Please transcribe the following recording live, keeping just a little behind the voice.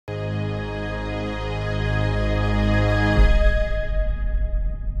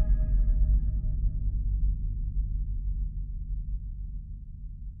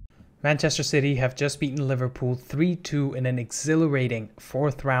Manchester City have just beaten Liverpool 3-2 in an exhilarating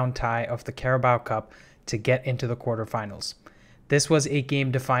fourth round tie of the Carabao Cup to get into the quarterfinals. This was a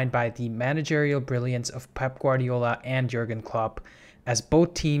game defined by the managerial brilliance of Pep Guardiola and Jurgen Klopp, as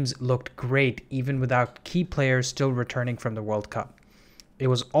both teams looked great even without key players still returning from the World Cup. It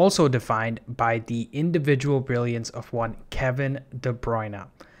was also defined by the individual brilliance of one Kevin De Bruyne.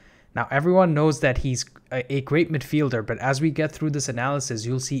 Now, everyone knows that he's a great midfielder, but as we get through this analysis,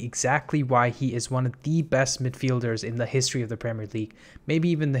 you'll see exactly why he is one of the best midfielders in the history of the Premier League, maybe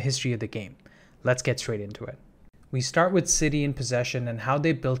even the history of the game. Let's get straight into it. We start with City in possession and how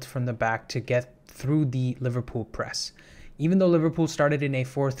they built from the back to get through the Liverpool press. Even though Liverpool started in a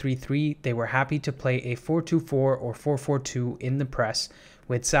 4-3-3, they were happy to play a 4-2-4 or 4-4-2 in the press,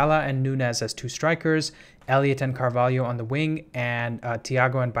 with Salah and Nunez as two strikers, Elliott and Carvalho on the wing, and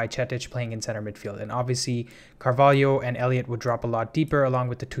Thiago and Bajcetic playing in center midfield. And obviously, Carvalho and Elliott would drop a lot deeper along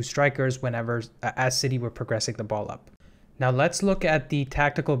with the two strikers whenever as City were progressing the ball up. Now let's look at the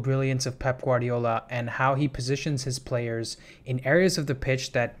tactical brilliance of Pep Guardiola and how he positions his players in areas of the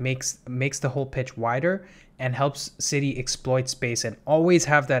pitch that makes the whole pitch wider and helps City exploit space and always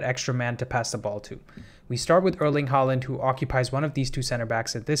have that extra man to pass the ball to. We start with Erling Haaland, who occupies one of these two center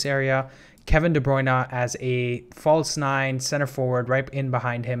backs at this area. Kevin De Bruyne as a false nine, center forward, right in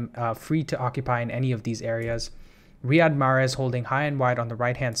behind him, free to occupy in any of these areas. Riyad Mahrez holding high and wide on the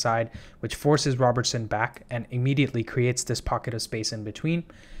right-hand side, which forces Robertson back and immediately creates this pocket of space in between.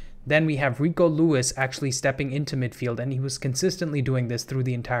 Then we have Rico Lewis actually stepping into midfield, and he was consistently doing this through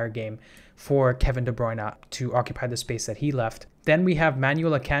the entire game for Kevin De Bruyne to occupy the space that he left. Then we have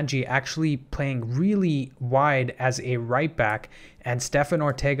Manuel Akanji actually playing really wide as a right back and Stefan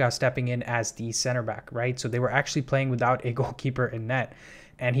Ortega stepping in as the center back, right? So they were actually playing without a goalkeeper in net.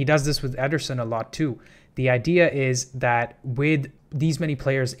 And he does this with Ederson a lot too. The idea is that with these many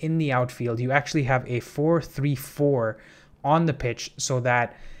players in the outfield, you actually have a 4-3-4 on the pitch so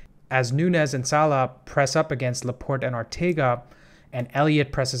that as Nunez and Salah press up against Laporte and Ortega, and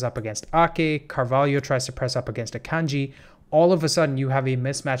Elliott presses up against Ake, Carvalho tries to press up against Akanji, all of a sudden you have a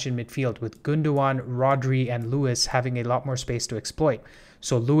mismatch in midfield with Gundogan, Rodri, and Lewis having a lot more space to exploit.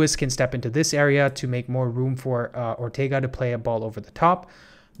 So Lewis can step into this area to make more room for Ortega to play a ball over the top.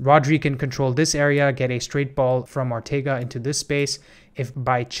 Rodri can control this area, get a straight ball from Ortega into this space. If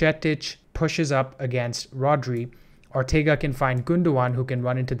Bajcetic pushes up against Rodri, Ortega can find Gundogan, who can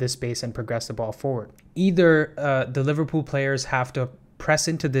run into this space and progress the ball forward. Either the Liverpool players have to press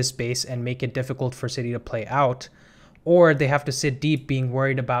into this space and make it difficult for City to play out, or they have to sit deep being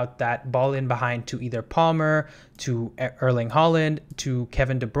worried about that ball in behind to either Palmer, to Erling Haaland, to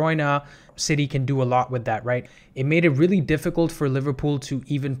Kevin De Bruyne. City can do a lot with that, right? It made it really difficult for Liverpool to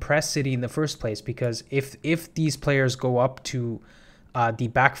even press City in the first place, because if these players go up to the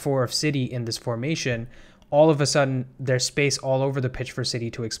back four of City in this formation, all of a sudden there's space all over the pitch for City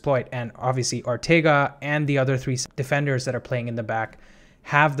to exploit. And obviously Ortega and the other three defenders that are playing in the back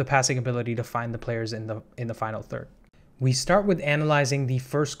have the passing ability to find the players in the final third. We start with analyzing the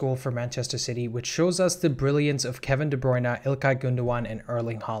first goal for Manchester City, which shows us the brilliance of Kevin De Bruyne, Ilkay Gundogan, and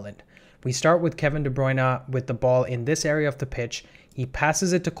Erling Haaland. We start with Kevin De Bruyne with the ball in this area of the pitch. He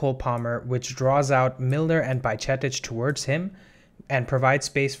passes it to Cole Palmer, which draws out Milner and Bajcetic towards him and provides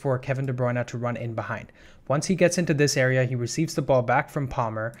space for Kevin De Bruyne to run in behind. Once he gets into this area, he receives the ball back from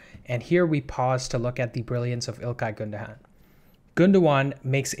Palmer, and here we pause to look at the brilliance of Ilkay Gundogan. Gundogan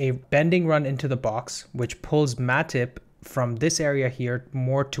makes a bending run into the box, which pulls Matip from this area here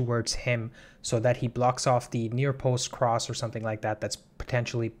more towards him so that he blocks off the near post cross or something like that that's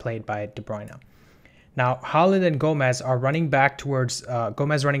potentially played by De Bruyne. Now, Haaland and Gomez are running back towards,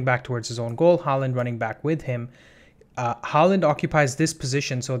 Gomez running back towards his own goal, Haaland running back with him. Haaland occupies this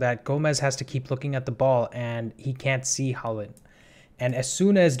position so that Gomez has to keep looking at the ball and he can't see Haaland. And as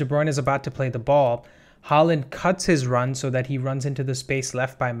soon as De Bruyne is about to play the ball, Haaland cuts his run so that he runs into the space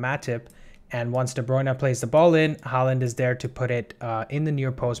left by Matip. And once De Bruyne plays the ball in, Haaland is there to put it in the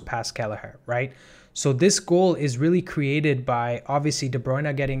near post past Kelleher, right? So this goal is really created by obviously De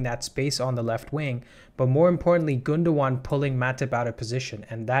Bruyne getting that space on the left wing, but more importantly, Gundogan pulling Matip out of position.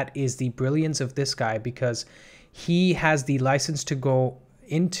 And that is the brilliance of this guy, because he has the license to go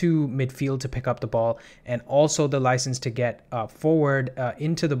into midfield to pick up the ball and also the license to get forward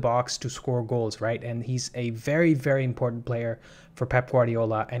into the box to score goals, right? And he's a very, very important player for Pep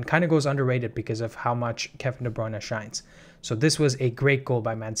Guardiola and kind of goes underrated because of how much Kevin De Bruyne shines. So this was a great goal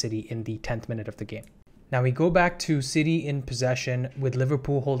by Man City in the 10th minute of the game. Now we go back to City in possession with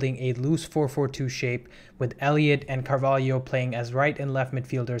Liverpool holding a loose 4-4-2 shape with Elliott and Carvalho playing as right and left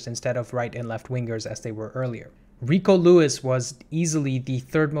midfielders instead of right and left wingers as they were earlier. Rico Lewis was easily the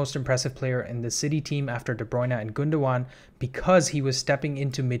third most impressive player in the City team after De Bruyne and Gundogan because he was stepping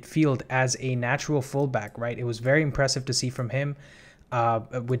into midfield as a natural fullback, right? It was very impressive to see from him.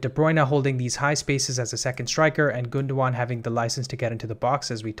 With De Bruyne holding these high spaces as a second striker and Gundogan having the license to get into the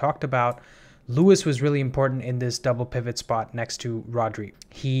box, as we talked about, Lewis was really important in this double pivot spot next to Rodri.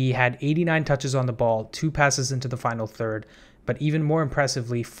 He had 89 touches on the ball, 2 passes into the final third, but even more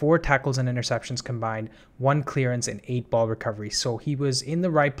impressively, 4 tackles and interceptions combined, 1 clearance and 8 ball recoveries. So he was in the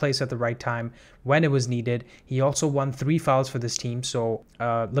right place at the right time when it was needed. He also won 3 fouls for this team. So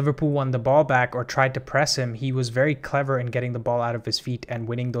Liverpool won the ball back or tried to press him. He was very clever in getting the ball out of his feet and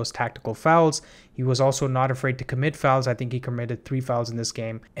winning those tactical fouls. He was also not afraid to commit fouls. I think he committed 3 fouls in this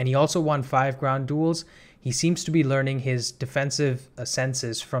game. And he also won 5 ground duels. He seems to be learning his defensive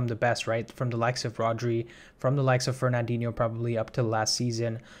senses from the best, right? From the likes of Rodri, from the likes of Fernandinho, probably up to last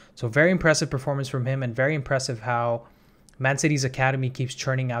season. So very impressive performance from him, and very impressive how Man City's academy keeps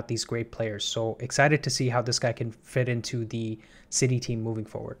churning out these great players. So excited to see how this guy can fit into the City team moving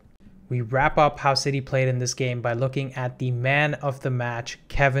forward. We wrap up how City played in this game by looking at the man of the match,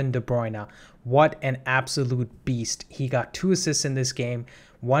 Kevin De Bruyne. What an absolute beast. He got 2 assists in this game.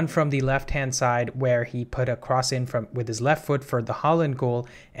 One from the left-hand side where he put a cross in with his left foot for the Haaland goal,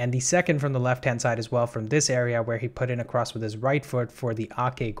 and the second from the left-hand side as well from this area where he put in a cross with his right foot for the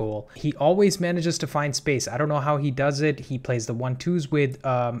Ake goal. He always manages to find space. I don't know how he does it. He plays the 1-2s with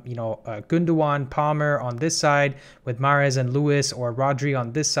Gundogan, Palmer on this side, with Mahrez and Lewis or Rodri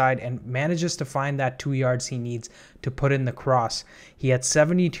on this side, and manages to find that 2 yards he needs to put in the cross. He had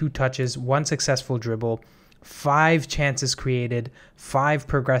 72 touches, 1 successful dribble, 5 chances created, 5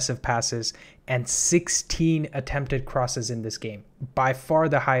 progressive passes, and 16 attempted crosses in this game. By far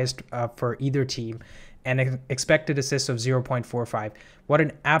the highest for either team, and an expected assist of 0.45. What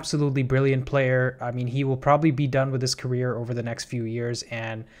an absolutely brilliant player. I mean, he will probably be done with his career over the next few years,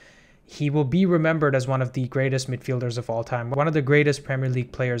 and he will be remembered as one of the greatest midfielders of all time, one of the greatest Premier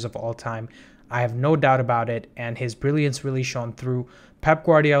League players of all time. I have no doubt about it, and his brilliance really shone through. Pep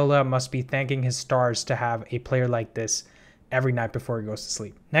Guardiola must be thanking his stars to have a player like this every night before he goes to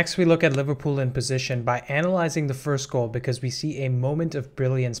sleep. Next, we look at Liverpool in position by analyzing the first goal because we see a moment of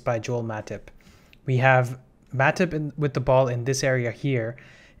brilliance by Joel Matip. We have Matip with the ball in this area here,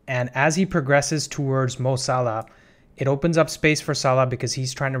 and as he progresses towards Mo Salah, it opens up space for Salah because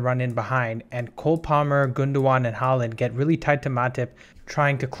he's trying to run in behind, and Cole Palmer, Gundogan, and Haaland get really tight to Matip,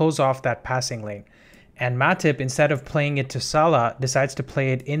 trying to close off that passing lane. And Matip, instead of playing it to Salah, decides to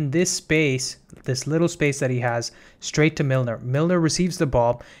play it in this space, this little space that he has, straight to Milner. Milner receives the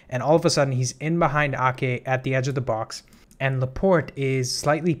ball, and all of a sudden he's in behind Ake at the edge of the box. And Laporte is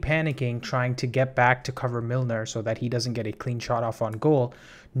slightly panicking, trying to get back to cover Milner so that he doesn't get a clean shot off on goal.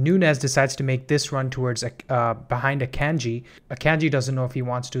 Nunez decides to make this run towards behind Akanji. Akanji doesn't know if he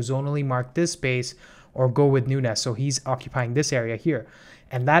wants to zonally mark this space or go with Nunez, so he's occupying this area here.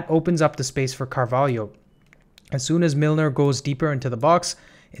 And that opens up the space for Carvalho. As soon as Milner goes deeper into the box,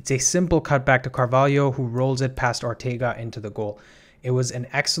 it's a simple cutback to Carvalho, who rolls it past Ortega into the goal. It was an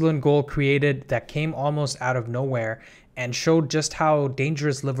excellent goal created that came almost out of nowhere and showed just how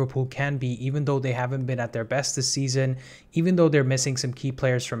dangerous Liverpool can be, even though they haven't been at their best this season, even though they're missing some key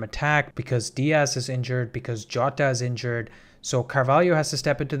players from attack because Diaz is injured, because Jota is injured. So Carvalho has to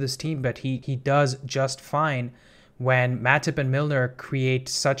step into this team, but he does just fine when Matip and Milner create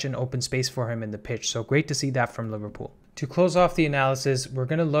such an open space for him in the pitch. So great to see that from Liverpool. To close off the analysis, we're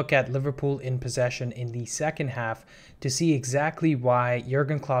going to look at Liverpool in possession in the second half to see exactly why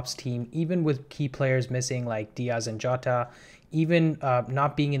Jurgen Klopp's team, even with key players missing like Diaz and Jota, even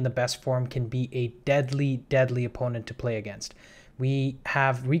not being in the best form, can be a deadly opponent to play against. We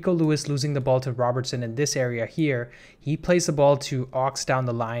have Rico Lewis losing the ball to Robertson in this area here. He plays the ball to Ox down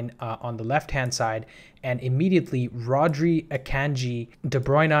the line on the left-hand side, and immediately Rodri, Akanji, De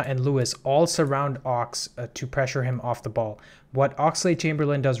Bruyne, and Lewis all surround Ox to pressure him off the ball. What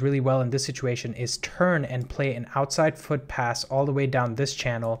Oxlade-Chamberlain does really well in this situation is turn and play an outside foot pass all the way down this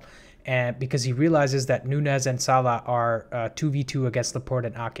channel, and because he realizes that Nunez and Salah are 2v2 against Laporte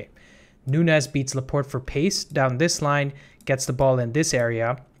and Ake. Nunez beats Laporte for pace down this line, gets the ball in this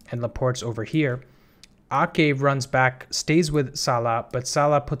area, and Laporte's over here. Ake runs back, stays with Salah, but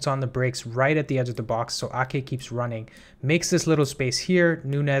Salah puts on the brakes right at the edge of the box, so Ake keeps running, makes this little space here.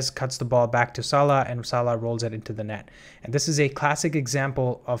 Nunez cuts the ball back to Salah, and Salah rolls it into the net. And this is a classic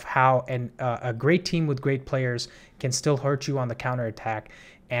example of how a great team with great players can still hurt you on the counterattack.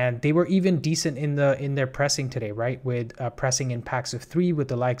 And they were even decent in their pressing today, right? With pressing in packs of 3 with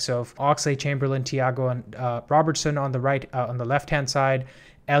the likes of Oxlade-Chamberlain, Thiago, and Robertson on the right, on the left-hand side,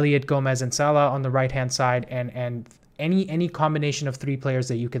 Elliott, Gomez, and Salah on the right-hand side, and any combination of three players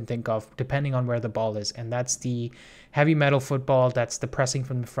that you can think of, depending on where the ball is. And that's the heavy metal football, that's the pressing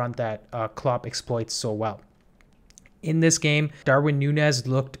from the front that Klopp exploits so well. In this game, Darwin Nunez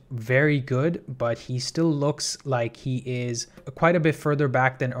looked very good, but he still looks like he is quite a bit further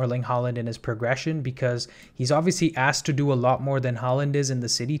back than Erling Haaland in his progression, because he's obviously asked to do a lot more than Haaland is in the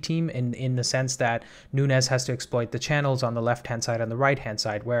City team, in the sense that Nunez has to exploit the channels on the left-hand side and the right-hand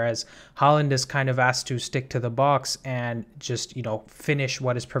side, whereas Haaland is kind of asked to stick to the box and just, finish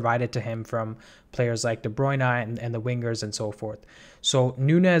what is provided to him from players like De Bruyne and the wingers and so forth. So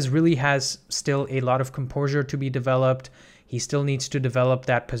Nunez really has still a lot of composure to be developed. He still needs to develop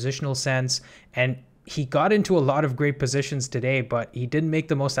that positional sense, and he got into a lot of great positions today, but he didn't make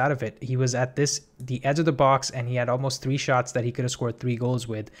the most out of it. He was at the edge of the box, and he had almost 3 shots that he could have scored 3 goals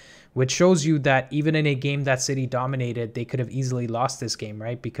with, which shows you that even in a game that City dominated, they could have easily lost this game,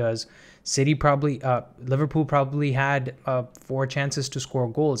 right? Because Liverpool probably had 4 chances to score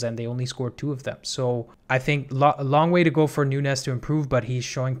goals, and they only scored 2 of them. So I think a long way to go for Nunez to improve, but he's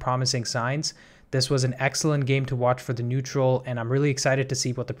showing promising signs. This was an excellent game to watch for the neutral, and I'm really excited to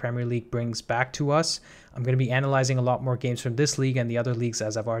see what the Premier League brings back to us. I'm going to be analyzing a lot more games from this league and the other leagues,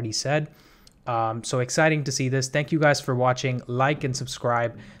 as I've already said. So exciting to see this. Thank you guys for watching. Like and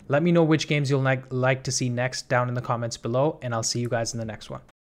subscribe. Let me know which games you'll like to see next down in the comments below, and I'll see you guys in the next one.